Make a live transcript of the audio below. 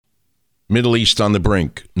Middle East on the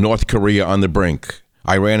brink. North Korea on the brink.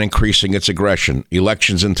 Iran increasing its aggression,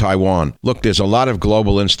 elections in Taiwan. Look, there's a lot of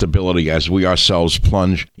global instability as we ourselves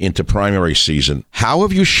plunge into primary season. How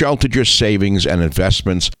have you sheltered your savings and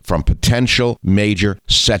investments from potential major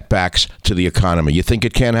setbacks to the economy? You think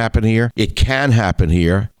it can't happen here? It can happen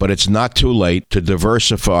here, but it's not too late to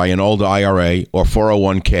diversify an old IRA or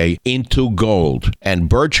 401k into gold. And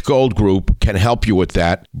Birch Gold Group can help you with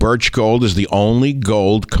that. Birch Gold is the only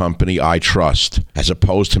gold company I trust. As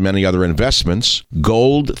opposed to many other investments,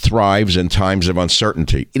 gold thrives in times of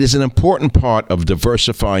uncertainty. It is an important part of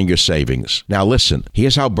diversifying your savings. Now listen,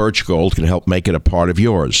 here's how Birch Gold can help make it a part of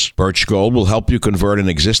yours. Birch Gold will help you convert an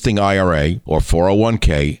existing IRA or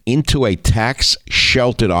 401k into a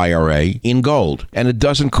tax-sheltered IRA in gold. And it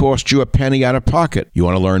doesn't cost you a penny out of pocket. You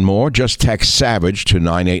want to learn more? Just text SAVAGE to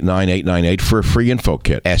 989898 for a free info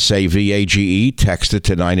kit. SAVAGE, text it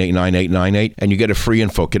to 989898 and you get a free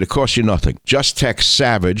info kit. It costs you nothing. Just text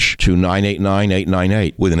SAVAGE to 989898.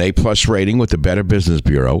 With an A-plus rating with the Better Business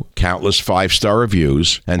Bureau, countless 5-star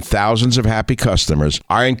reviews, and thousands of happy customers,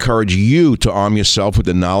 I encourage you to arm yourself with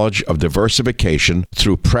the knowledge of diversification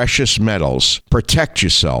through precious metals. Protect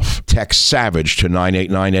yourself. Text SAVAGE to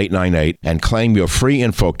 989898 and claim your free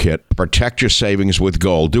info kit. Protect your savings with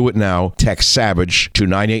gold. Do it now. Text SAVAGE to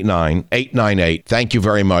 989898. Thank you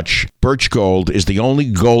very much. Birch Gold is the only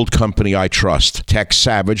gold company I trust. Text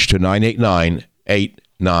SAVAGE to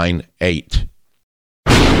 989898.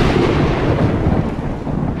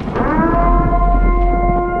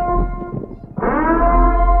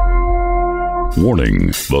 Warning,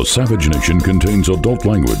 the Savage Nation contains adult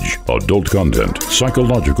language, adult content,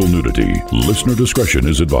 psychological nudity. Listener discretion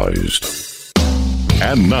is advised.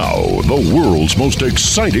 And now, the world's most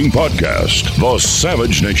exciting podcast, The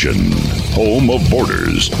Savage Nation, home of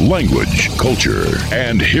borders, language, culture.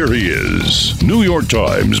 And here he is, New York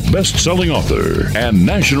Times best-selling author and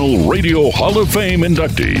National Radio Hall of Fame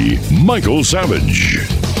inductee, Michael Savage.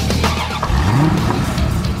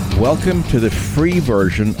 Welcome to the free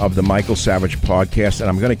version of the Michael Savage podcast, and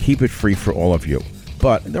I'm going to keep it free for all of you.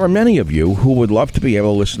 But there are many of you who would love to be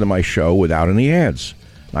able to listen to my show without any ads.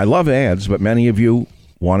 I love ads, but many of you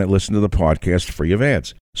want to listen to the podcast free of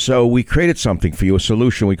ads. So we created something for you, a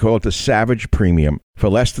solution. We call it the Savage Premium. For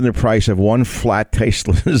less than the price of one flat,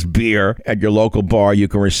 tasteless beer at your local bar, you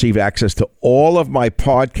can receive access to all of my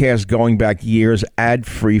podcasts going back years,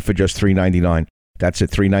 ad-free for just $3.99. That's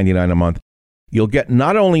it, $3.99 a month. You'll get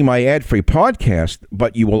not only my ad-free podcast,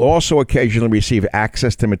 but you will also occasionally receive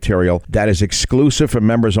access to material that is exclusive for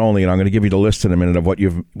members only, and I'm going to give you the list in a minute of what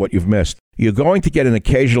you've missed. You're going to get an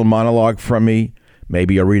occasional monologue from me,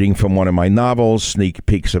 maybe a reading from one of my novels, sneak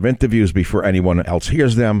peeks of interviews before anyone else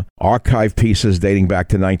hears them, archive pieces dating back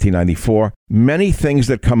to 1994. Many things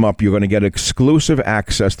that come up, you're going to get exclusive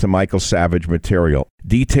access to Michael Savage material.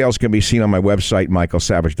 Details can be seen on my website,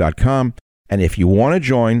 michaelsavage.com, and if you want to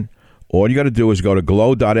join, all you got to do is go to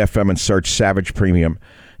glow.fm and search Savage Premium.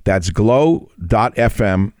 That's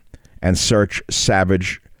glow.fm and search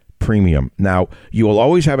Savage Premium. Now, you will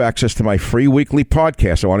always have access to my free weekly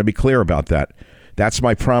podcast. I want to be clear about that. That's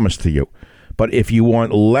my promise to you. But if you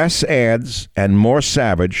want less ads and more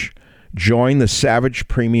Savage, join the Savage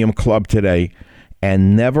Premium Club today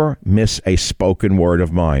and never miss a spoken word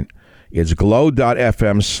of mine. It's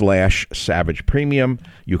glow.fm/Savage Premium.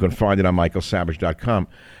 You can find it on michaelsavage.com.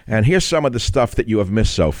 And here's some of the stuff that you have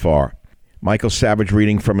missed so far. Michael Savage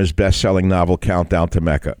reading from his best-selling novel, Countdown to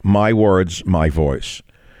Mecca. My words, my voice.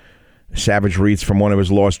 Savage reads from one of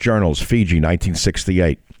his lost journals, Fiji,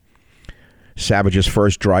 1968. Savage's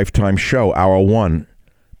first drive time show, Hour 1.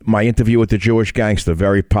 My interview with the Jewish gangster,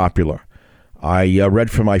 very popular. I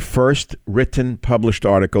read from my first written, published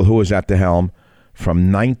article, Who Was at the Helm,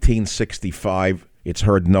 from 1965. It's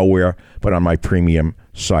heard nowhere but on my premium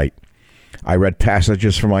site. I read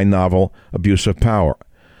passages from my novel, Abuse of Power.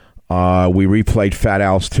 We replayed Fat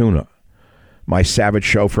Al's Tuna. My Savage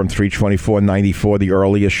show from 3/24/94, the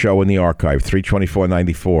earliest show in the archive,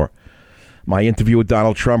 3/24/94. My interview with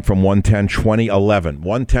Donald Trump from 1/10/2011.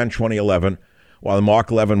 1/10/2011, while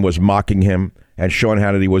Mark Levin was mocking him and Sean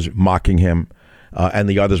Hannity was mocking him and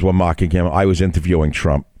the others were mocking him, I was interviewing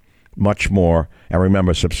Trump. Much more. And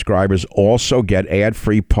remember, subscribers also get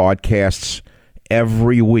ad-free podcasts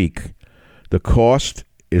every week. The cost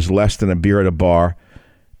is less than a beer at a bar,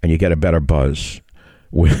 and you get a better buzz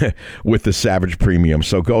with the Savage Premium.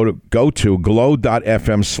 So go to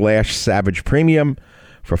glow.fm/Savage Premium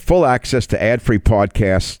for full access to ad-free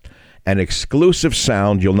podcasts and exclusive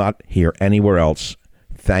sound you'll not hear anywhere else.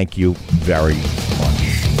 Thank you very much.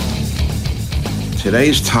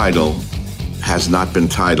 Today's title has not been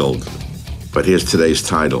titled, but here's today's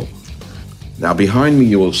title. Now, behind me,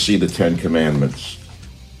 you will see the Ten Commandments.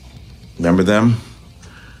 Remember them?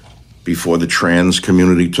 Before the trans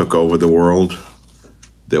community took over the world,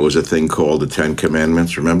 there was a thing called the Ten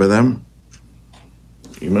Commandments. Remember them?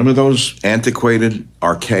 You remember those antiquated,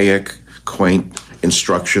 archaic, quaint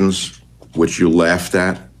instructions which you laughed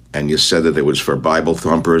at and you said that it was for Bible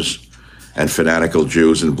thumpers and fanatical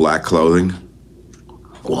Jews in black clothing?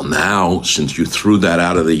 Well, now, since you threw that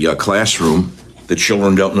out of the classroom, the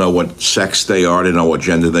children don't know what sex they are, they don't know what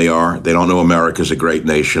gender they are, they don't know America's a great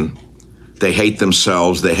nation. They hate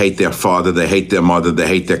themselves, they hate their father, they hate their mother, they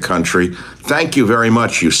hate their country. Thank you very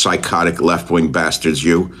much, you psychotic left-wing bastards,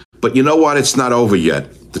 you. But you know what? It's not over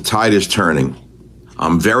yet. The tide is turning.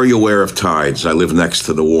 I'm very aware of tides. I live next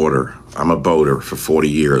to the water. I'm a boater for 40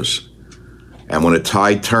 years. And when a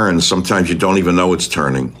tide turns, sometimes you don't even know it's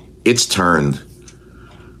turning. It's turned.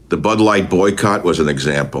 The Bud Light boycott was an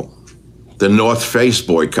example. The North Face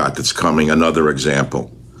boycott that's coming, another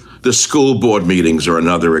example. The school board meetings are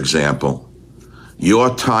another example.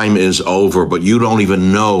 Your time is over, but you don't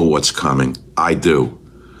even know what's coming. I do.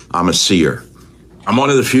 I'm a seer. I'm one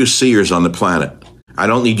of the few seers on the planet. I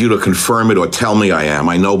don't need you to confirm it or tell me I am.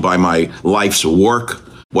 I know by my life's work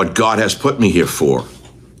what God has put me here for.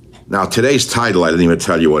 Now, today's title, I didn't even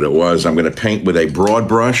tell you what it was. I'm going to paint with a broad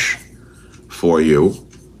brush for you,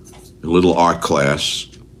 a little art class,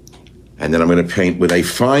 and then I'm going to paint with a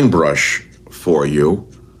fine brush for you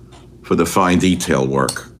for the fine detail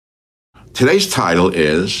work. Today's title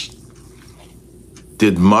is,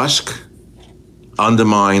 Did Musk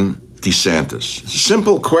Undermine Desantis? It's a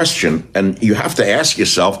simple question, and you have to ask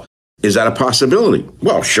yourself, is that a possibility?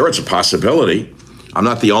 Well, sure, it's a possibility. I'm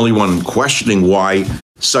not the only one questioning why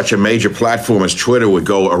such a major platform as Twitter would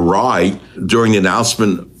go awry during the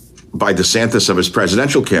announcement by DeSantis of his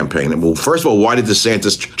presidential campaign. Well, first of all, why did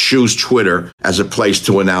DeSantis choose Twitter as a place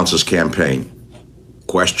to announce his campaign?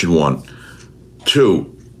 Question one.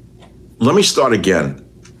 Two, let me start again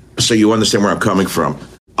so you understand where I'm coming from.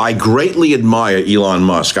 I greatly admire Elon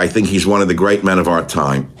Musk. I think he's one of the great men of our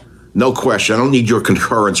time. No question. I don't need your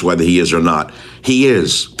concurrence whether he is or not. He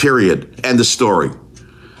is, period. End of story.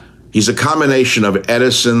 He's a combination of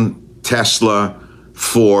Edison, Tesla,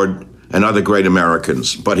 Ford, and other great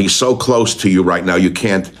Americans. But he's so close to you right now,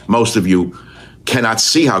 most of you cannot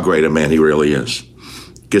see how great a man he really is.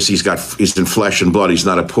 Because he's in flesh and blood. He's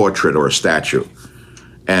not a portrait or a statue.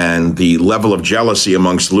 And the level of jealousy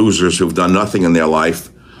amongst losers who've done nothing in their life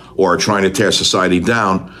or are trying to tear society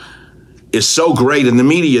down is so great in the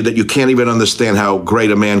media that you can't even understand how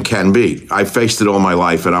great a man can be. I've faced it all my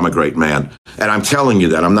life, and I'm a great man. And I'm telling you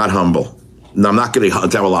that. I'm not humble. No, I'm not going to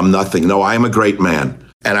tell you I'm nothing. No, I am a great man.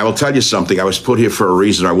 And I will tell you something. I was put here for a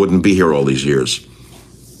reason. I wouldn't be here all these years.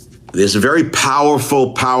 There's a very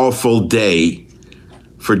powerful, powerful day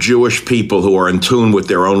for Jewish people who are in tune with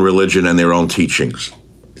their own religion and their own teachings.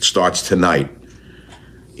 It starts tonight.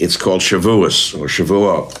 It's called Shavuos or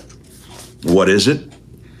Shavuot. What is it?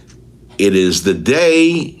 It is the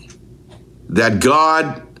day that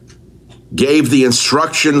God gave the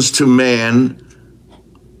instructions to man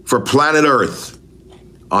for planet Earth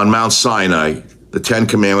on Mount Sinai. The Ten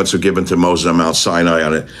Commandments were given to Moses on Mount Sinai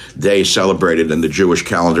on a day celebrated in the Jewish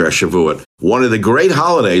calendar as Shavuot. One of the great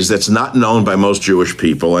holidays that's not known by most Jewish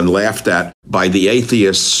people and laughed at by the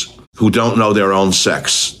atheists who don't know their own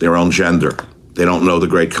sex, their own gender. They don't know the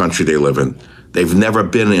great country they live in. They've never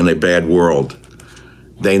been in a bad world.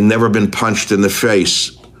 They've never been punched in the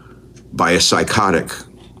face by a psychotic,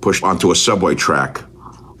 pushed onto a subway track.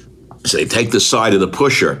 So they take the side of the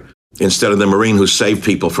pusher instead of the Marine who saved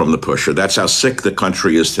people from the pusher. That's how sick the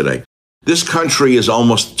country is today. This country is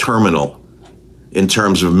almost terminal in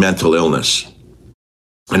terms of mental illness.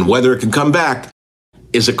 And whether it can come back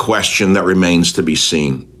is a question that remains to be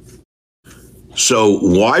seen. So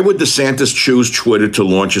why would DeSantis choose Twitter to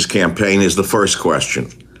launch his campaign is the first question.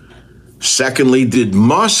 Secondly, did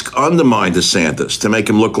Musk undermine DeSantis to make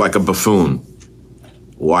him look like a buffoon?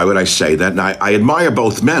 Why would I say that? And I admire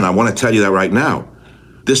both men. I want to tell you that right now.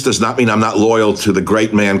 This does not mean I'm not loyal to the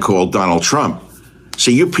great man called Donald Trump.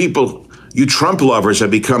 See, you people, you Trump lovers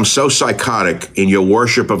have become so psychotic in your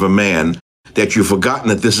worship of a man that you've forgotten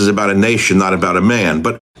that this is about a nation, not about a man.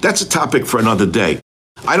 But that's a topic for another day.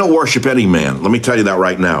 I don't worship any man. Let me tell you that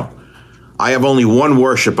right now. I have only one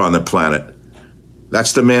worship on the planet.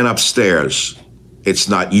 That's the man upstairs. It's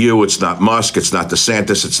not you, it's not Musk, it's not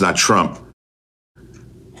DeSantis, it's not Trump.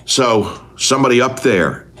 So, somebody up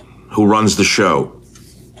there who runs the show,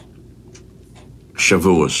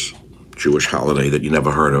 Shavuos, Jewish holiday that you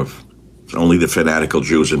never heard of. It's only the fanatical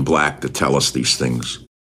Jews in black that tell us these things.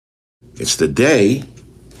 It's the day,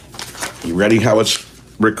 you ready how it's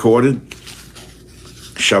recorded?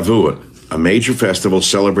 Shavuot, a major festival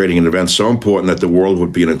celebrating an event so important that the world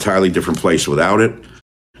would be an entirely different place without it.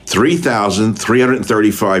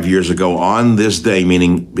 3,335 years ago on this day,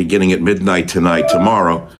 meaning beginning at midnight tonight,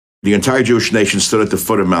 tomorrow, the entire Jewish nation stood at the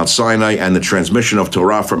foot of Mount Sinai and the transmission of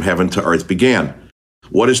Torah from heaven to earth began.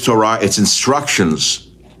 What is Torah? It's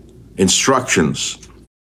instructions. Instructions.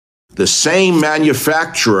 The same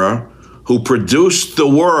manufacturer who produced the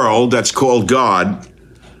world, that's called God,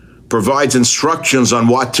 provides instructions on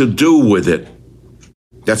what to do with it.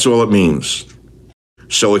 That's all it means.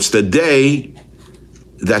 So it's the day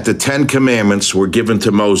that the 10 Commandments were given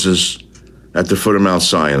to Moses at the foot of Mount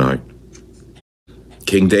Sinai.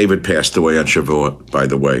 King David passed away on Shavuot, by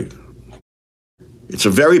the way. It's a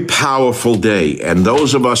very powerful day, and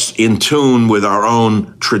those of us in tune with our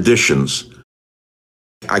own traditions.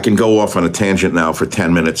 I can go off on a tangent now for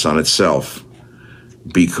 10 minutes on itself,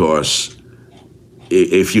 because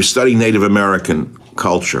if you study Native American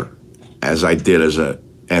culture, as I did as an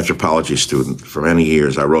anthropology student for many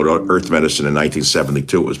years, I wrote Earth Medicine in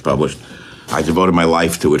 1972, it was published. I devoted my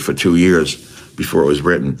life to it for 2 years before it was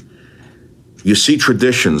written. You see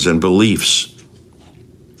traditions and beliefs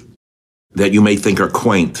that you may think are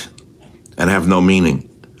quaint and have no meaning.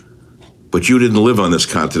 But you didn't live on this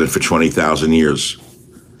continent for 20,000 years.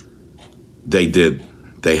 They did,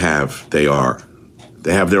 they have, they are.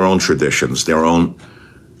 They have their own traditions, their own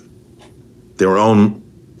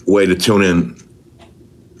way to tune in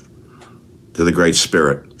to the Great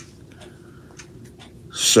Spirit.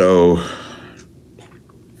 So,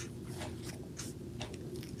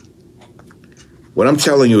 what I'm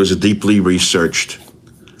telling you is a deeply researched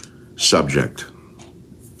subject.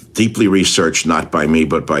 Deeply researched not by me,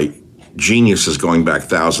 but by geniuses going back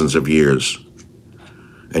thousands of years.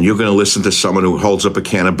 And you're going to listen to someone who holds up a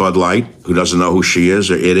can of Bud Light, who doesn't know who she is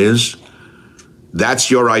or it is? That's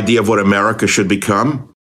your idea of what America should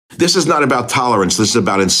become? This is not about tolerance. This is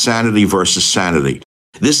about insanity versus sanity.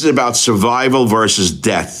 This is about survival versus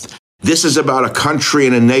death. This is about a country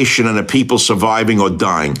and a nation and a people surviving or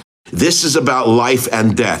dying. This is about life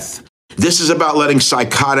and death. This is about letting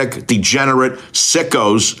psychotic, degenerate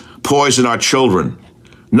sickos poison our children.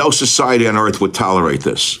 No society on earth would tolerate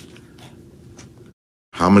this.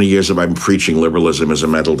 How many years have I been preaching liberalism is a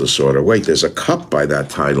mental disorder? Wait, there's a cup by that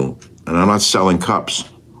title, and I'm not selling cups.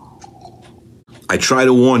 I try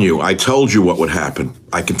to warn you. I told you what would happen.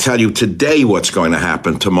 I can tell you today what's going to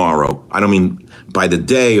happen tomorrow. I don't mean by the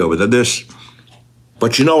day or with this.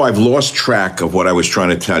 But you know, I've lost track of what I was trying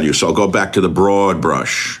to tell you, so I'll go back to the broad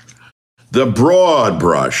brush. The broad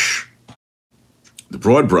brush. The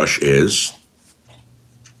broad brush is,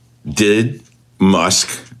 did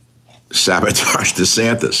Musk sabotage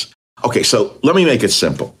Desantis? Okay, so let me make it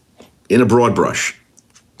simple. In a broad brush.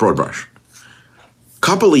 A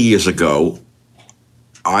couple of years ago,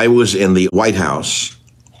 I was in the White House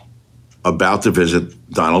about to visit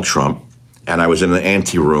Donald Trump, and I was in an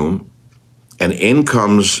anteroom, and in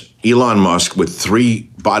comes Elon Musk with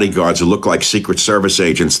 3 bodyguards who look like Secret Service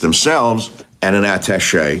agents themselves and an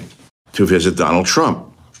attaché to visit Donald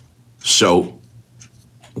Trump. So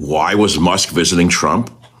why was Musk visiting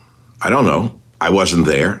Trump? I don't know. I wasn't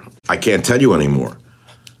there. I can't tell you anymore.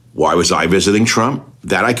 Why was I visiting Trump?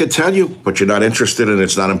 That I could tell you, but you're not interested and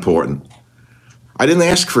it's not important. I didn't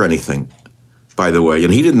ask for anything, by the way,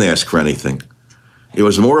 and he didn't ask for anything. It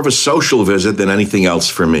was more of a social visit than anything else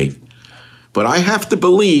for me. But I have to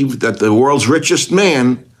believe that the world's richest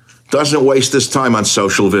man doesn't waste his time on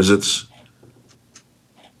social visits.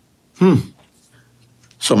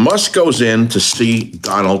 So Musk goes in to see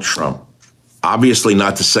Donald Trump. Obviously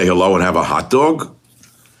not to say hello and have a hot dog.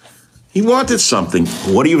 He wanted something.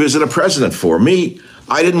 What do you visit a president for? Me,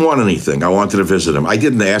 I didn't want anything. I wanted to visit him. I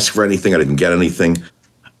didn't ask for anything. I didn't get anything.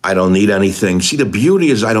 I don't need anything. See, the beauty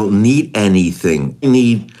is I don't need anything. What I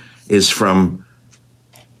need is from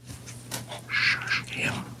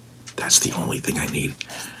him. That's the only thing I need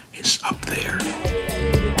is up there.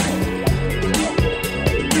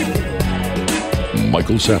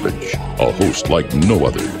 Michael Savage, a host like no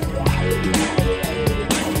other.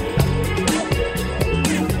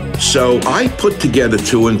 So I put together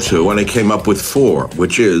 2 and 2, and I came up with 4,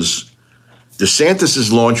 which is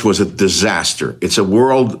DeSantis' launch was a disaster. It's a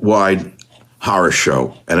worldwide horror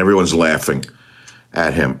show, and everyone's laughing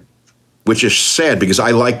at him, which is sad because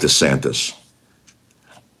I like DeSantis.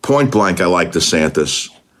 Point blank, I like DeSantis.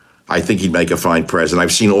 I think he'd make a fine president.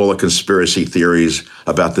 I've seen all the conspiracy theories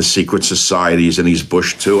about the secret societies, and he's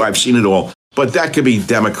Bush too. I've seen it all. But that could be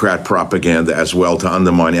Democrat propaganda as well to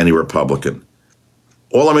undermine any Republican.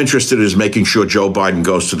 All I'm interested in is making sure Joe Biden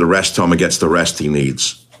goes to the rest home and gets the rest he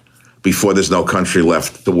needs before there's no country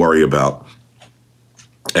left to worry about.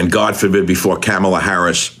 And God forbid, before Kamala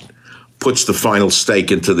Harris puts the final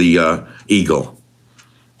stake into the eagle.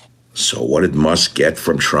 So what did Musk get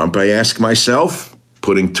from Trump, I ask myself,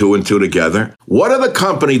 putting two and two together? What other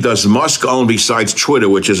company does Musk own besides Twitter,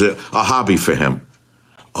 which is a hobby for him?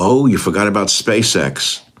 Oh, you forgot about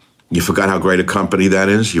SpaceX. You forgot how great a company that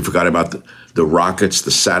is. You forgot about the rockets,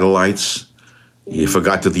 the satellites. You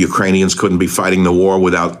forgot that the Ukrainians couldn't be fighting the war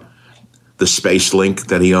without the space link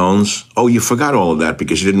that he owns. Oh, you forgot all of that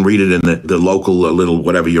because you didn't read it in the local little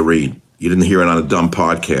whatever you read. You didn't hear it on a dumb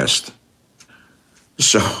podcast.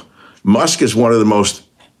 So Musk is one of the most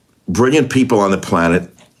brilliant people on the planet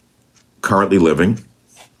currently living.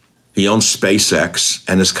 He owns SpaceX,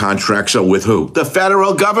 and his contracts are with who? The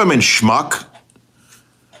federal government, schmuck.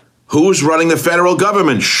 Who's running the federal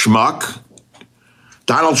government, schmuck?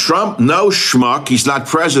 Donald Trump? No, schmuck. He's not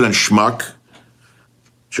president, schmuck.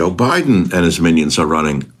 Joe Biden and his minions are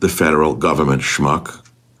running the federal government, schmuck.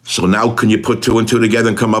 So now can you put two and two together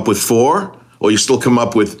and come up with four? Or you still come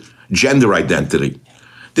up with gender identity?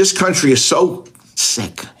 This country is so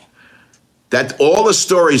sick that all the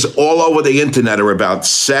stories all over the internet are about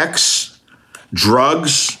sex,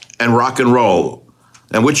 drugs, and rock and roll.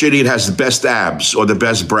 And which idiot has the best abs or the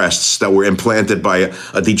best breasts that were implanted by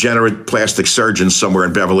a degenerate plastic surgeon somewhere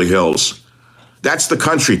in Beverly Hills? That's the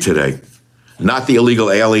country today. Not the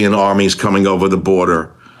illegal alien armies coming over the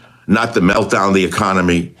border, not the meltdown of the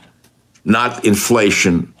economy, not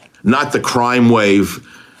inflation, not the crime wave,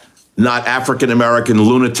 not African-American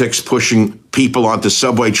lunatics pushing people onto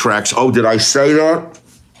subway tracks. Oh, did I say that?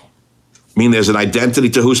 I mean, there's an identity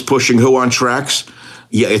to who's pushing who on tracks?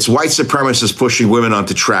 Yeah, it's white supremacists pushing women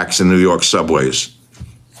onto tracks in New York subways.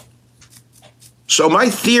 So my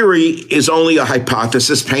theory is only a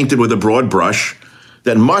hypothesis painted with a broad brush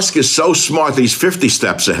that Musk is so smart that he's 50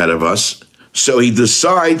 steps ahead of us. So he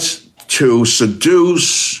decides to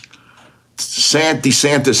seduce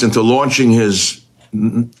Desantis into launching his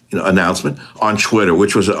announcement on Twitter,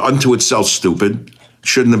 which was unto itself stupid.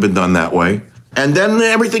 Shouldn't have been done that way. And then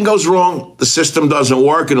everything goes wrong. The system doesn't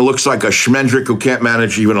work, and it looks like a schmendrick who can't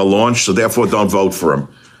manage even a launch, so therefore don't vote for him.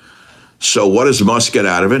 So what does Musk get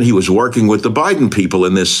out of it? He was working with the Biden people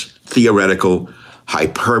in this theoretical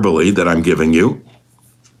hyperbole that I'm giving you.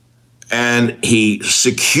 And he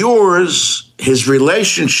secures his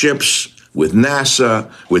relationships with NASA,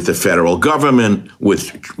 with the federal government,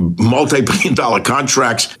 with multi-billion-dollar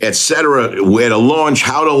contracts, et cetera, where to launch,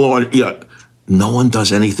 how to launch. You know, no one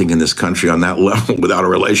does anything in this country on that level without a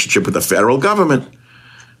relationship with the federal government.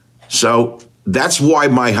 So that's why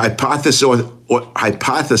my hypothesis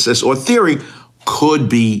or theory could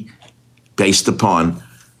be based upon,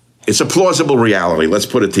 it's a plausible reality. Let's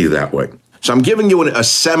put it to you that way. So I'm giving you a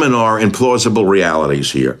seminar in plausible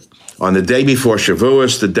realities here. On the day before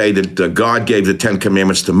Shavuos, the day that God gave the 10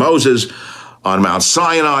 Commandments to Moses on Mount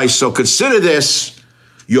Sinai. So consider this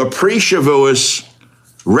your pre-Shavuos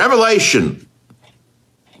revelation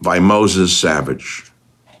by Moses Savage.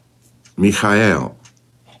 Michael,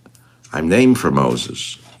 I'm named for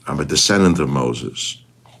Moses. I'm a descendant of Moses.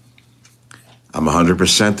 I'm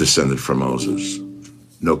 100% descended from Moses.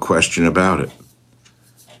 No question about it.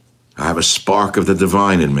 I have a spark of the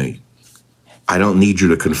divine in me. I don't need you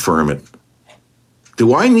to confirm it.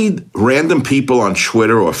 Do I need random people on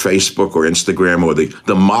Twitter or Facebook or Instagram or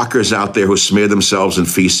the mockers out there who smear themselves in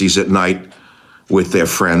feces at night with their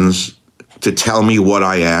friends to tell me what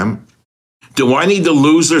I am? Do I need the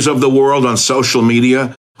losers of the world on social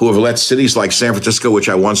media who have let cities like San Francisco, which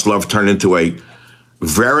I once loved, turn into a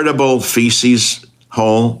veritable feces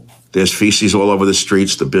hole? There's feces all over the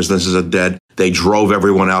streets. The businesses are dead. They drove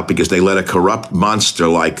everyone out because they let a corrupt monster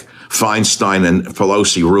like Feinstein and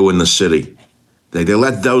Pelosi ruin the city. They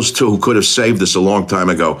let those two who could have saved us a long time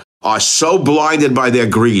ago are so blinded by their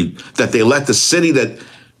greed that they let the city that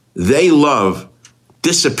they love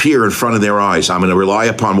disappear in front of their eyes. I'm going to rely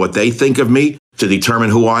upon what they think of me to determine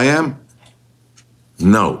who I am?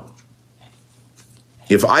 No.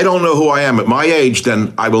 If I don't know who I am at my age,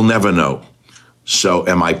 then I will never know. So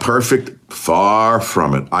am I perfect? Far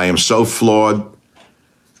from it. I am so flawed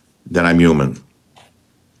that I'm human.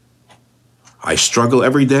 I struggle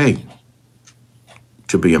every day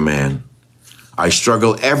to be a man. I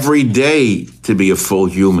struggle every day to be a full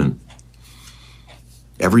human.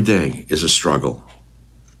 Every day is a struggle.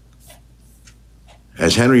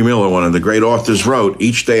 As Henry Miller, one of the great authors, wrote,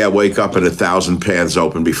 each day I wake up and 1,000 paths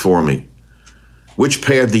open before me. Which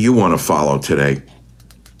path do you want to follow today?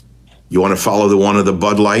 You want to follow the one of the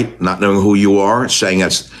Bud Light, not knowing who you are, saying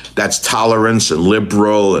that's tolerance and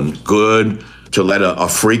liberal and good, to let a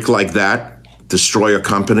freak like that destroy a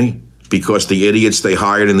company because the idiots they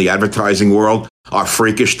hired in the advertising world are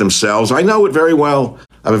freakish themselves. I know it very well.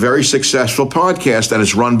 I have a very successful podcast and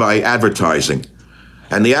it's run by advertising.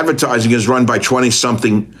 And the advertising is run by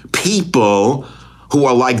 20-something people who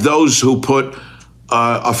are like those who put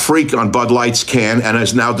a freak on Bud Light's can and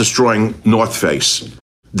is now destroying North Face.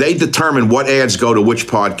 They determine what ads go to which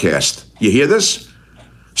podcast. You hear this?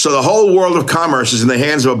 So the whole world of commerce is in the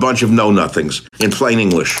hands of a bunch of know-nothings, in plain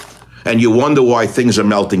English. And you wonder why things are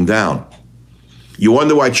melting down. You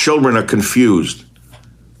wonder why children are confused.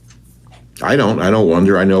 I don't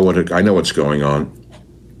wonder. I know what's going on.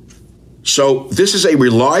 So this is a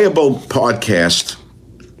reliable podcast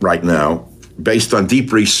right now, based on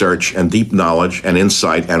deep research and deep knowledge and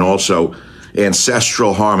insight and also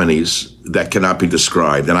ancestral harmonies that cannot be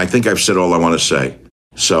described. And I think I've said all I want to say.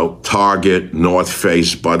 So Target, North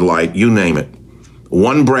Face, Bud Light, you name it.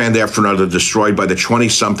 One brand after another destroyed by the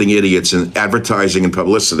 20-something idiots in advertising and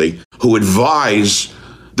publicity who advise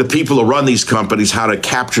the people who run these companies how to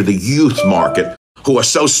capture the youth market, who are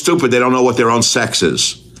so stupid they don't know what their own sex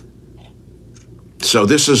is. So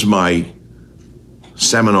this is my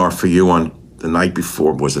seminar for you on the night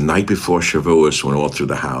before Shavuos, when all through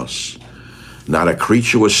the house. Not a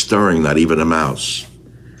creature was stirring, not even a mouse.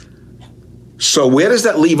 So where does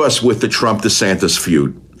that leave us with the Trump-DeSantis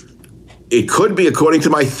feud? It could be, according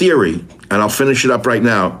to my theory, and I'll finish it up right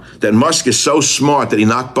now, that Musk is so smart that he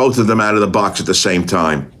knocked both of them out of the box at the same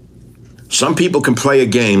time. Some people can play a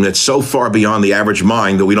game that's so far beyond the average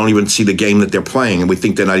mind that we don't even see the game that they're playing, and we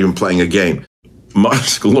think they're not even playing a game.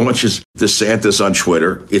 Musk launches DeSantis on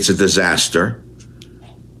Twitter. It's a disaster.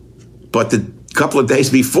 But the couple of days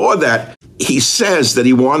before that, he says that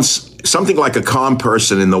he wants something like a calm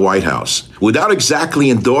person in the White House. Without exactly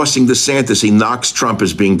endorsing DeSantis, he knocks Trump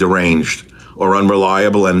as being deranged or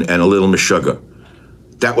unreliable and a little meshuggah.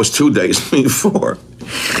 That was 2 days before.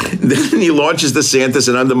 Then he launches DeSantis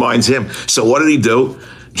and undermines him. So what did he do?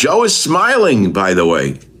 Joe is smiling, by the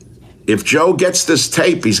way. If Joe gets this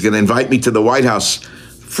tape, he's going to invite me to the White House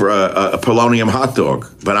for a polonium hot dog,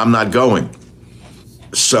 but I'm not going.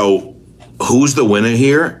 So who's the winner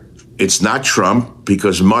here? It's not Trump,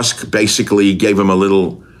 because Musk basically gave him a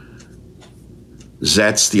little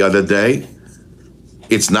zets the other day.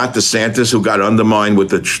 It's not DeSantis, who got undermined with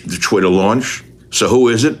the Twitter launch. So who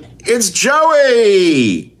is it? It's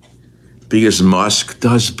Joey! Because Musk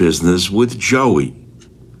does business with Joey.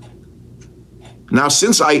 Now,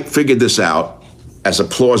 since I figured this out as a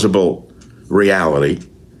plausible reality,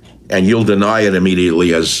 and you'll deny it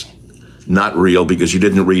immediately as not real because you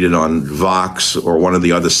didn't read it on Vox or one of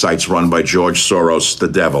the other sites run by George Soros, the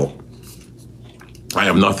devil, I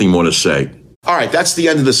have nothing more to say. All right, that's the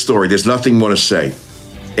end of the story. There's nothing more to say,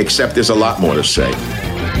 except there's a lot more to say.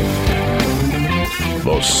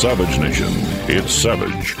 The Savage Nation. It's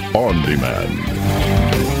Savage on Demand.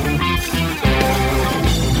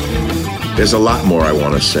 There's a lot more I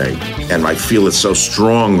want to say, and I feel it so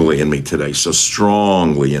strongly in me today, so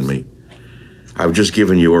strongly in me. I've just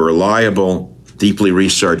given you a reliable, deeply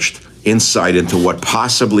researched insight into what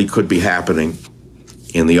possibly could be happening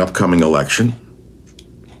in the upcoming election.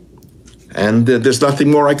 And there's nothing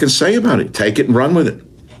more I can say about it. Take it and run with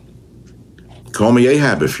it. Call me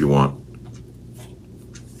Ahab if you want.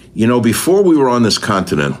 You know, before we were on this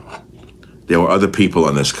continent, there were other people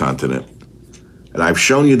on this continent. And I've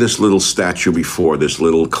shown you this little statue before, this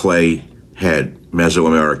little clay head,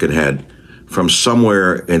 Mesoamerican head, from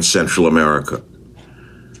somewhere in Central America.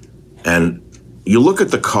 And you look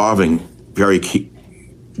at the carving very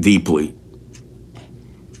deeply.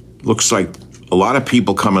 Looks like a lot of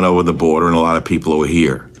people coming over the border and a lot of people who are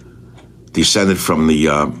here, descended from the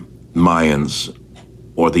Mayans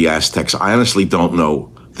or the Aztecs. I honestly don't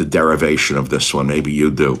know the derivation of this one. Maybe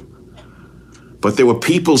you do. But there were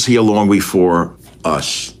peoples here long before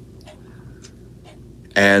us.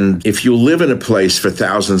 And if you live in a place for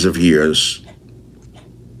thousands of years,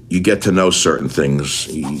 you get to know certain things.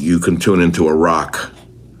 You can tune into a rock.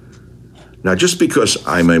 Now, just because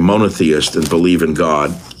I'm a monotheist and believe in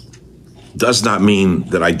God does not mean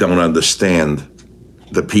that I don't understand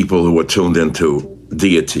the people who are tuned into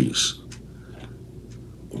deities.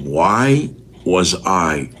 Why was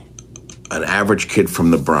I, an average kid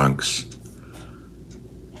from the Bronx,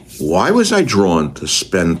 why was I drawn to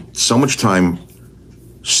spend so much time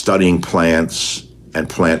studying plants and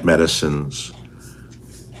plant medicines?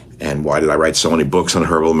 And why did I write so many books on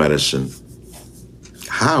herbal medicine?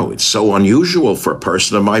 How? It's so unusual for a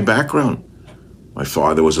person of my background. My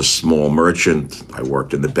father was a small merchant. I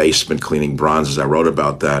worked in the basement cleaning bronzes. I wrote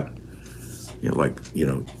about that.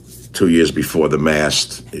 2 years before the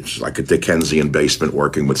mast. It's like a Dickensian basement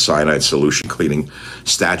working with cyanide solution, cleaning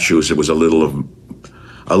statues. It was a little of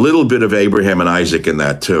A little bit of Abraham and Isaac in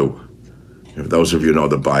that too. If those of you know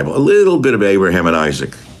the Bible, a little bit of Abraham and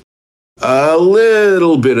Isaac. A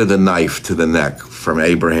little bit of the knife to the neck from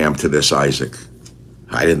Abraham to this Isaac.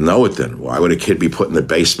 I didn't know it then. Why would a kid be put in the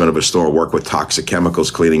basement of a store, work with toxic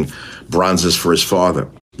chemicals, cleaning bronzes for his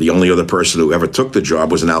father? The only other person who ever took the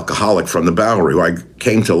job was an alcoholic from the Bowery, who I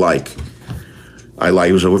came to like.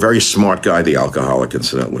 He was a very smart guy, the alcoholic,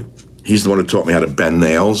 incidentally. He's the one who taught me how to bend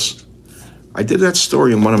nails. I did that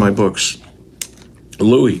story in one of my books.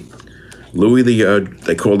 Louis,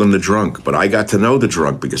 they called him the drunk, but I got to know the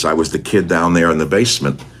drunk because I was the kid down there in the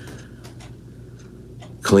basement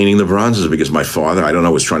cleaning the bronzes because my father, I don't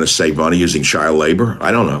know, was trying to save money using child labor.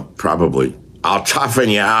 I don't know, probably. I'll toughen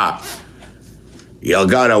you up. You'll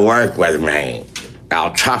go to work with me.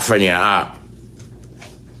 I'll toughen you up.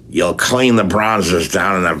 You'll clean the bronzes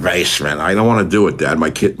down in the basement. I don't want to do it, Dad.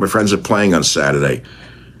 My friends are playing on Saturday.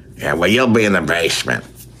 Yeah, well, you'll be in the basement.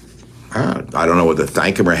 I don't know whether to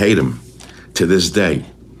thank him or hate him to this day.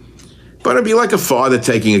 But it'd be like a father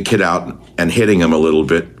taking a kid out and hitting him a little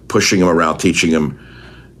bit, pushing him around, teaching him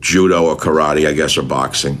judo or karate, I guess, or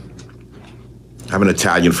boxing. I have an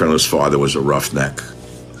Italian friend whose father was a roughneck.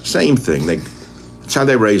 Same thing. That's how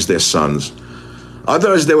they raised their sons.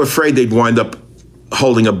 Others, they were afraid they'd wind up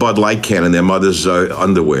holding a Bud Light can in their mother's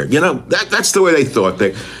underwear. You know, that's the way they thought.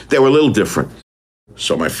 They were a little different.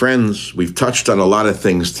 So, my friends, we've touched on a lot of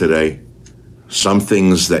things today. Some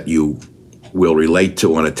things that you will relate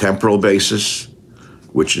to on a temporal basis,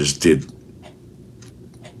 which is, did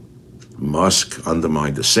Musk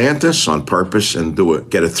undermine Desantis on purpose and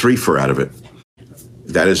get a threefer out of it?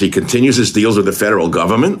 That is, he continues his deals with the federal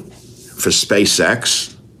government for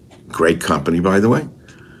SpaceX, great company, by the way.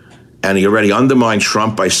 And he already undermined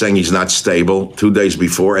Trump by saying he's not stable 2 days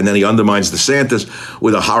before, and then he undermines DeSantis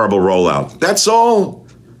with a horrible rollout. That's all.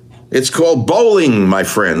 It's called bowling, my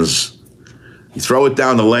friends. You throw it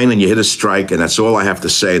down the lane and you hit a strike, and that's all I have to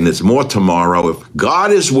say. And there's more tomorrow. If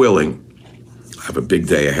God is willing, I have a big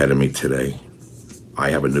day ahead of me today. I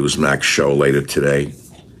have a Newsmax show later today.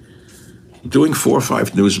 I'm doing 4 or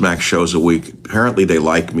 5 Newsmax shows a week. Apparently they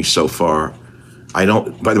like me so far. By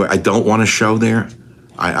the way, I don't want a show there.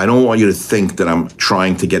 I don't want you to think that I'm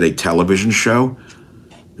trying to get a television show.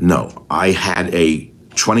 No, I had a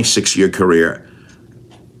 26-year career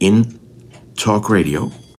in talk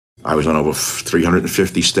radio. I was on over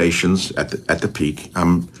 350 stations at the peak.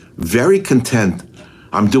 I'm very content.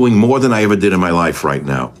 I'm doing more than I ever did in my life right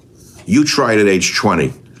now. You tried at age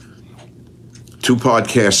 20. 2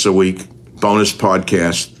 podcasts a week, bonus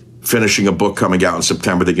podcast, finishing a book coming out in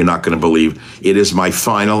September that you're not going to believe. It is my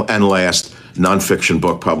final and last nonfiction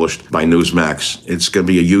book published by Newsmax. It's going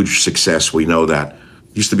to be a huge success. We know that.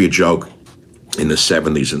 It used to be a joke in the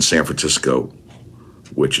 70s in San Francisco,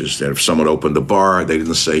 which is that if someone opened a bar, they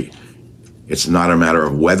didn't say, it's not a matter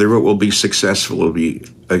of whether it will be successful.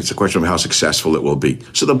 It's a question of how successful it will be.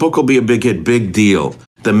 So the book will be a big hit, big deal.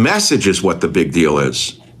 The message is what the big deal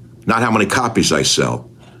is, not how many copies I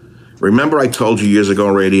sell. Remember I told you years ago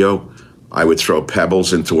on radio, I would throw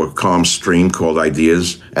pebbles into a calm stream called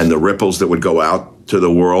ideas, and the ripples that would go out to the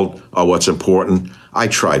world are what's important. I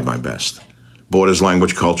tried my best. Borders,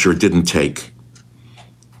 language, culture, it didn't take.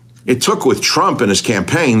 It took with Trump and his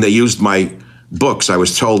campaign. They used my books. I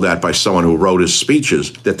was told that by someone who wrote his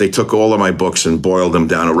speeches, that they took all of my books and boiled them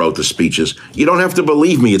down and wrote the speeches. You don't have to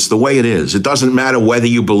believe me. It's the way it is. It doesn't matter whether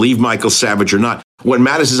you believe Michael Savage or not. What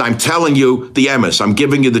matters is I'm telling you the emes. I'm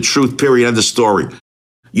giving you the truth, period, end of story.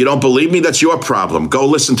 You don't believe me? That's your problem. Go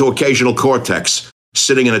listen to Occasional Cortex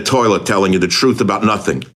sitting in a toilet telling you the truth about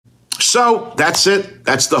nothing. So that's it.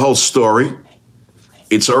 That's the whole story.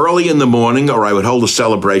 It's early in the morning, or I would hold a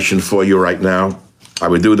celebration for you right now. I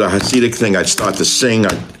would do the Hasidic thing. I'd start to sing.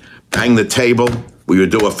 I'd bang the table. We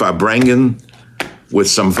would do a Farbrengen with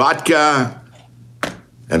some vodka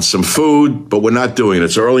and some food, but we're not doing it.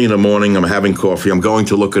 It's early in the morning. I'm having coffee. I'm going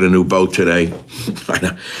to look at a new boat today.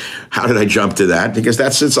 How did I jump to that? Because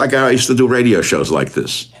it's like I used to do radio shows like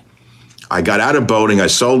this. I got out of boating. I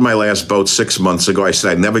sold my last boat 6 months ago. I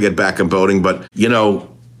said I'd never get back in boating, but,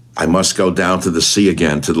 I must go down to the sea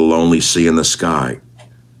again, to the lonely sea in the sky.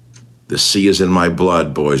 The sea is in my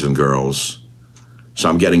blood, boys and girls. So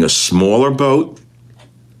I'm getting a smaller boat,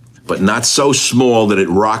 but not so small that it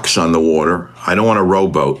rocks on the water. I don't want a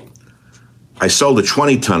rowboat. I sold a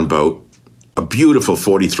 20-ton boat, a beautiful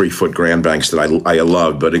 43-foot Grand Banks that I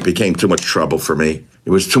loved, but it became too much trouble for me. It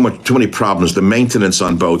was too many problems. The maintenance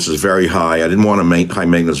on boats is very high. I didn't want a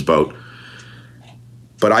high-maintenance boat.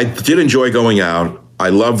 But I did enjoy going out. I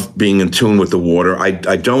love being in tune with the water. I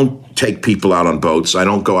don't take people out on boats. I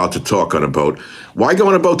don't go out to talk on a boat. Why go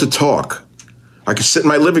on a boat to talk? I could sit in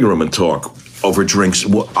my living room and talk over drinks.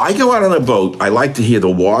 Well, I go out on a boat. I like to hear the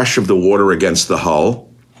wash of the water against the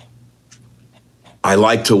hull. I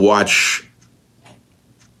like to watch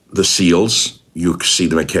the seals. You see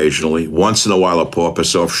them occasionally. Once in a while, a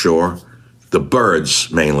porpoise offshore. The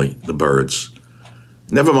birds, mainly, the birds.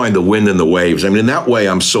 Never mind the wind and the waves. I mean, in that way,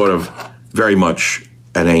 I'm sort of very much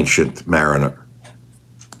an ancient mariner.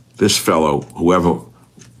 This fellow, whoever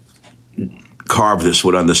carved this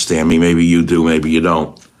would understand me. Maybe you do, maybe you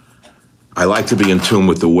don't. I like to be in tune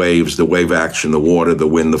with the waves, the wave action, the water, the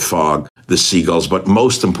wind, the fog, the seagulls, but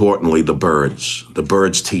most importantly, the birds. The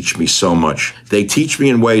birds teach me so much. They teach me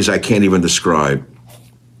in ways I can't even describe.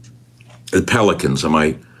 The pelicans are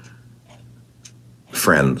my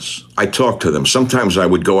friends. I talk to them. Sometimes I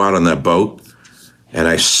would go out on that boat, and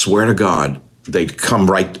I swear to God, they'd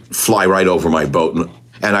fly right over my boat,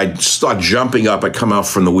 and I'd start jumping up. I'd come out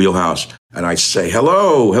from the wheelhouse, and I'd say,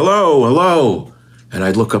 hello, hello, hello. And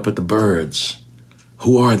I'd look up at the birds.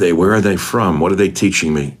 Who are they? Where are they from? What are they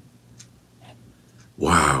teaching me?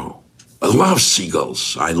 Wow. I love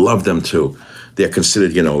seagulls. I love them too. They're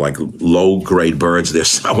considered, like low-grade birds. They're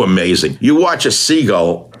so amazing. You watch a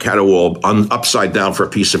seagull caterwaul upside down for a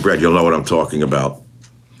piece of bread, you'll know what I'm talking about.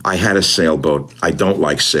 I had a sailboat. I don't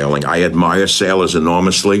like sailing. I admire sailors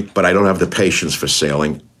enormously, but I don't have the patience for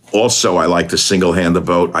sailing. Also, I like to single-hand the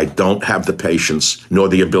boat. I don't have the patience nor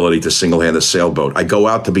the ability to single-hand a sailboat. I go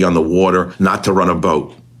out to be on the water, not to run a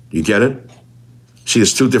boat. You get it? See,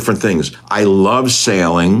 there's two different things. I love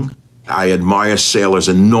sailing. I admire sailors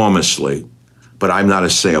enormously, but I'm not a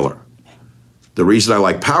sailor. The reason I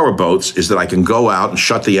like power boats is that I can go out and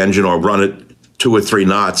shut the engine or run it 2 or 3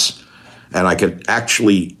 knots, and I can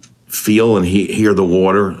actually feel and hear the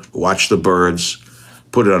water, watch the birds,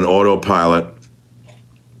 put it on autopilot,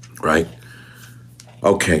 right?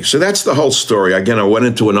 Okay, so that's the whole story. Again, I went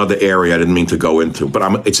into another area I didn't mean to go into,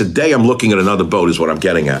 but it's a day I'm looking at another boat is what I'm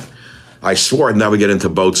getting at. I swore I'd never get into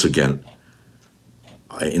boats again.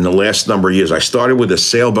 In the last number of years, I started with a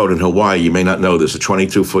sailboat in Hawaii. You may not know this, a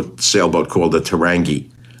 22-foot sailboat called the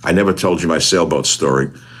Tarangi. I never told you my sailboat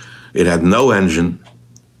story. It had no engine.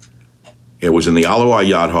 It was in the Ala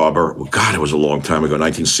Yacht Harbor. Well, God, it was a long time ago,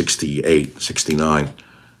 1968, 69.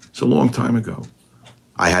 It's a long time ago.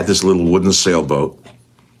 I had this little wooden sailboat,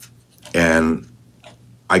 and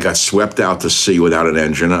I got swept out to sea without an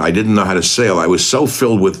engine. I didn't know how to sail. I was so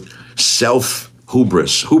filled with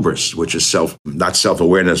hubris, which is not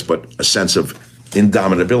self-awareness, but a sense of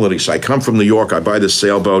indomitability. So I come from New York, I buy this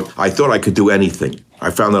sailboat. I thought I could do anything.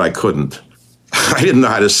 I found that I couldn't. I didn't know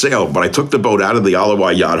how to sail, but I took the boat out of the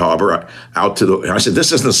Ala Yacht Harbor, I said,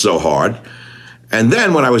 this isn't so hard. And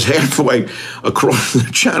then when I was halfway across the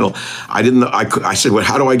channel, I said, well,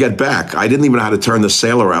 how do I get back? I didn't even know how to turn the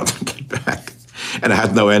sail around to get back. And I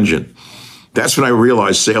had no engine. That's when I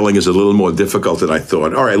realized sailing is a little more difficult than I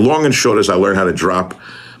thought. All right, long and short, as I learned how to drop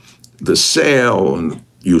the sail and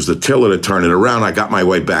use the tiller to turn it around, I got my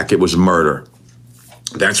way back. It was murder.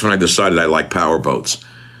 That's when I decided I like power boats.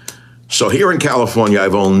 So here in California,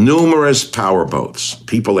 I've owned numerous power boats.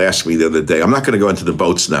 People asked me the other day, I'm not going to go into the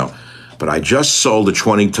boats now, but I just sold a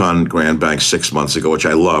 20-ton Grand Bank 6 months ago, which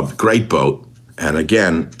I loved. Great boat. And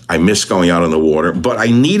again, I miss going out on the water, but I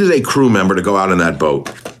needed a crew member to go out on that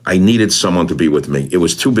boat. I needed someone to be with me. It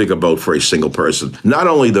was too big a boat for a single person. Not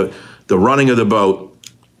only the running of the boat,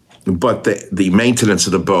 but the maintenance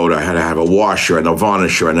of the boat. I had to have a washer and a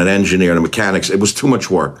varnisher and an engineer and a mechanics. It was too much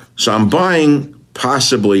work. So I'm buying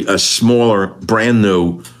possibly a smaller, brand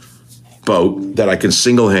new boat that I can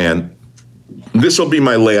single hand. This will be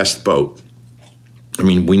my last boat. I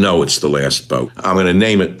mean, we know it's the last boat. I'm going to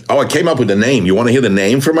name it. Oh, I came up with a name. You want to hear the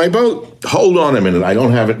name for my boat? Hold on a minute. I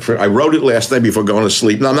don't have it. I wrote it last night before going to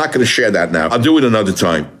sleep. No, I'm not going to share that now. I'll do it another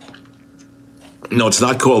time. No, it's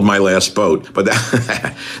not called My Last Boat, but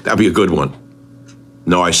that'd be a good one.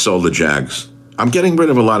 No, I sold the Jags. I'm getting rid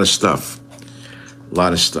of a lot of stuff. A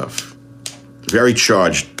lot of stuff. Very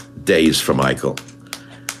charged days for Michael.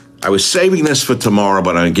 I was saving this for tomorrow,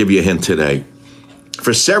 but I'm going to give you a hint today.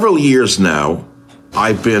 For several years now,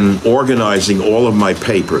 I've been organizing all of my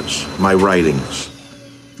papers, my writings,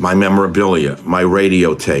 my memorabilia, my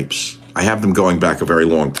radio tapes. I have them going back a very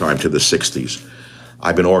long time to the 60s.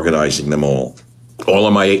 I've been organizing them all. All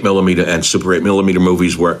of my 8mm and Super 8mm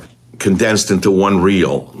movies were condensed into one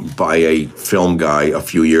reel by a film guy a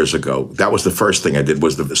few years ago. That was the first thing I did,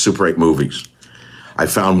 was the Super 8 movies. I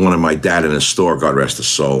found one of my dad in his store, God rest his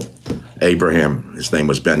soul. Abraham, his name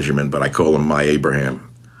was Benjamin, but I call him my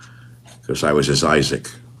Abraham, because I was his Isaac.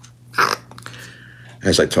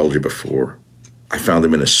 As I told you before, I found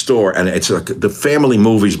him in a store, and it's like the family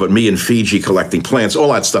movies, but me in Fiji collecting plants,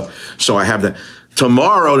 all that stuff. So I have that.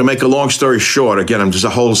 Tomorrow, to make a long story short, again, I'm just a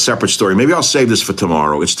whole separate story. Maybe I'll save this for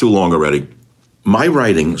tomorrow. It's too long already. My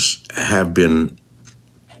writings have been,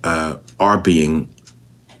 are being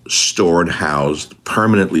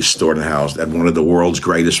permanently stored and housed at one of the world's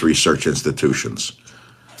greatest research institutions.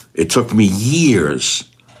 It took me years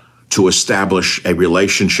to establish a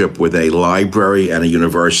relationship with a library and a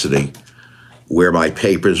university where my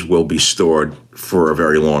papers will be stored for a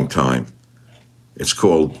very long time. It's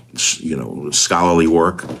called, scholarly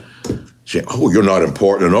work. Say, oh, you're not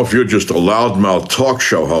important enough. You're just a loudmouth talk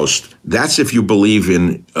show host. That's if you believe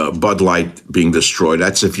in Bud Light being destroyed.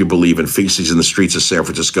 That's if you believe in feces in the streets of San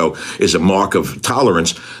Francisco is a mark of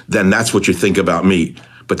tolerance. Then that's what you think about me.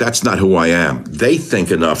 But that's not who I am. They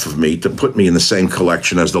think enough of me to put me in the same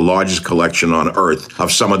collection as the largest collection on earth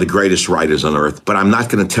of some of the greatest writers on earth. But I'm not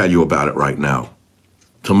going to tell you about it right now.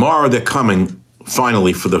 Tomorrow they're coming,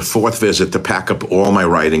 finally, for the fourth visit to pack up all my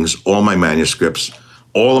writings, all my manuscripts,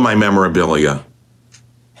 all of my memorabilia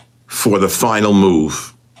for the final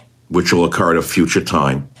move, which will occur at a future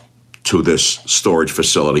time, to this storage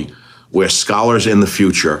facility where scholars in the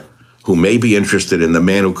future who may be interested in the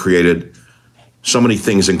man who created so many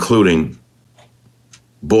things, including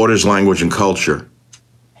borders, language, and culture.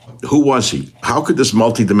 Who was he? How could this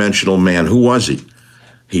multidimensional man, who was he?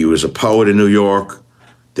 He was a poet in New York.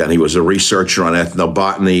 Then he was a researcher on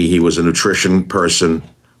ethnobotany. He was a nutrition person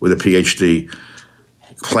with a PhD.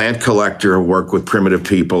 Plant collector, worked with primitive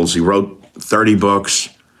peoples. He wrote 30 books.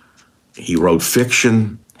 He wrote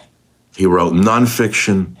fiction. He wrote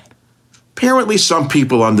nonfiction. Apparently, some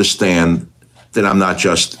people understand that I'm not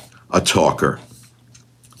just a talker.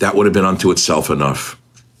 That would have been unto itself enough.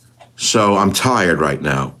 So I'm tired right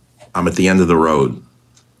now. I'm at the end of the road.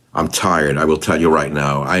 I'm tired. I will tell you right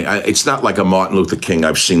now. It's not like a Martin Luther King.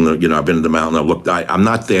 I've seen I've been in the mountain. I've looked. I'm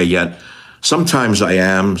not there yet. Sometimes I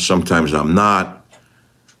am. Sometimes I'm not.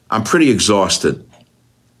 I'm pretty exhausted.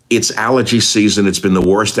 It's allergy season. It's been the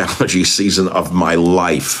worst allergy season of my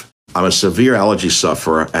life. I'm a severe allergy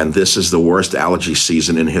sufferer, and this is the worst allergy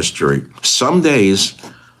season in history. Some days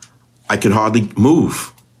I can hardly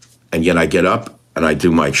move, and yet I get up and I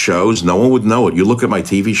do my shows. No one would know it. You look at my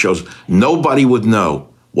TV shows, nobody would know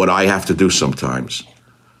what I have to do sometimes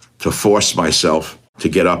to force myself to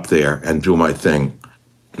get up there and do my thing.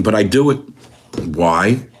 But I do it.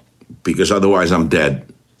 Why? Because otherwise I'm dead.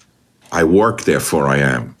 I work, therefore I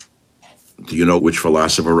am. Do you know which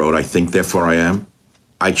philosopher wrote, I think, therefore I am?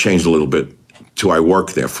 I changed a little bit to I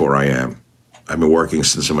work, therefore I am. I've been working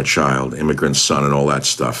since I'm a child, immigrant son and all that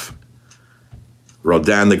stuff.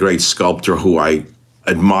 Rodin, the great sculptor who I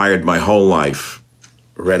admired my whole life,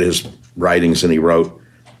 read his writings and he wrote,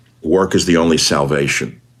 work is the only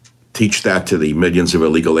salvation. Teach that to the millions of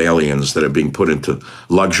illegal aliens that are being put into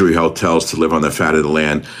luxury hotels to live on the fat of the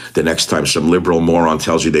land. The next time some liberal moron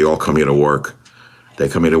tells you they all come here to work, they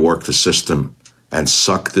come here to work the system and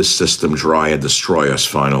suck this system dry and destroy us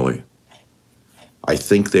finally. I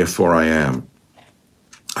think, therefore I am.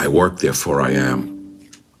 I work, therefore I am.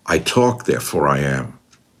 I talk, therefore I am.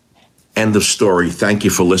 End of story. Thank you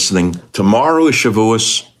for listening. Tomorrow is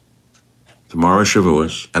Shavuos. Tomorrow is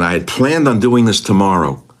Shavuos. And I had planned on doing this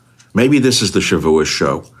tomorrow. Maybe this is the Shavuos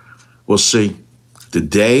show. We'll see. The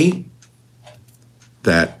day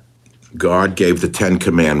that God gave the 10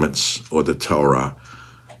 Commandments, or the Torah,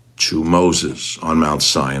 to Moses on Mount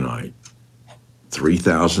Sinai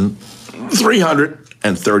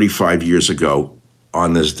 3,335 years ago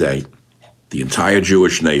on this day, the entire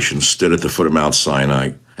Jewish nation stood at the foot of Mount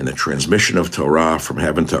Sinai, and the transmission of Torah from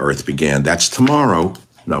heaven to earth began. That's tomorrow.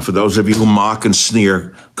 Now, for those of you who mock and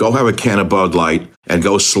sneer, go have a can of Bud Light and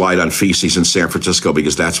go slide on feces in San Francisco,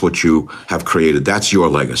 because that's what you have created. That's your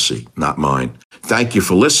legacy, not mine. Thank you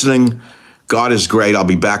for listening. God is great. I'll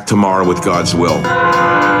be back tomorrow with God's will.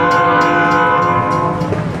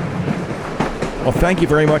 Well, thank you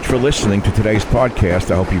very much for listening to today's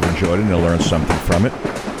podcast. I hope you've enjoyed it and learned something from it.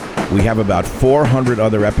 We have about 400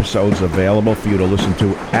 other episodes available for you to listen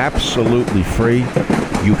to absolutely free.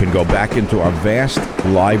 You can go back into our vast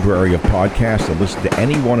library of podcasts and listen to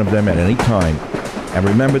any one of them at any time. And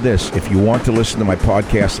remember this, if you want to listen to my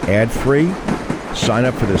podcast ad-free, sign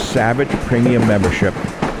up for the Savage Premium membership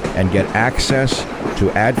and get access to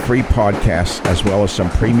ad-free podcasts as well as some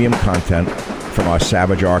premium content from our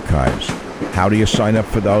Savage archives. How do you sign up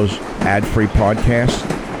for those ad-free podcasts?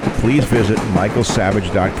 Please visit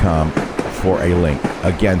michaelsavage.com for a link.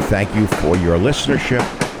 Again, thank you for your listenership.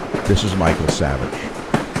 This is Michael Savage.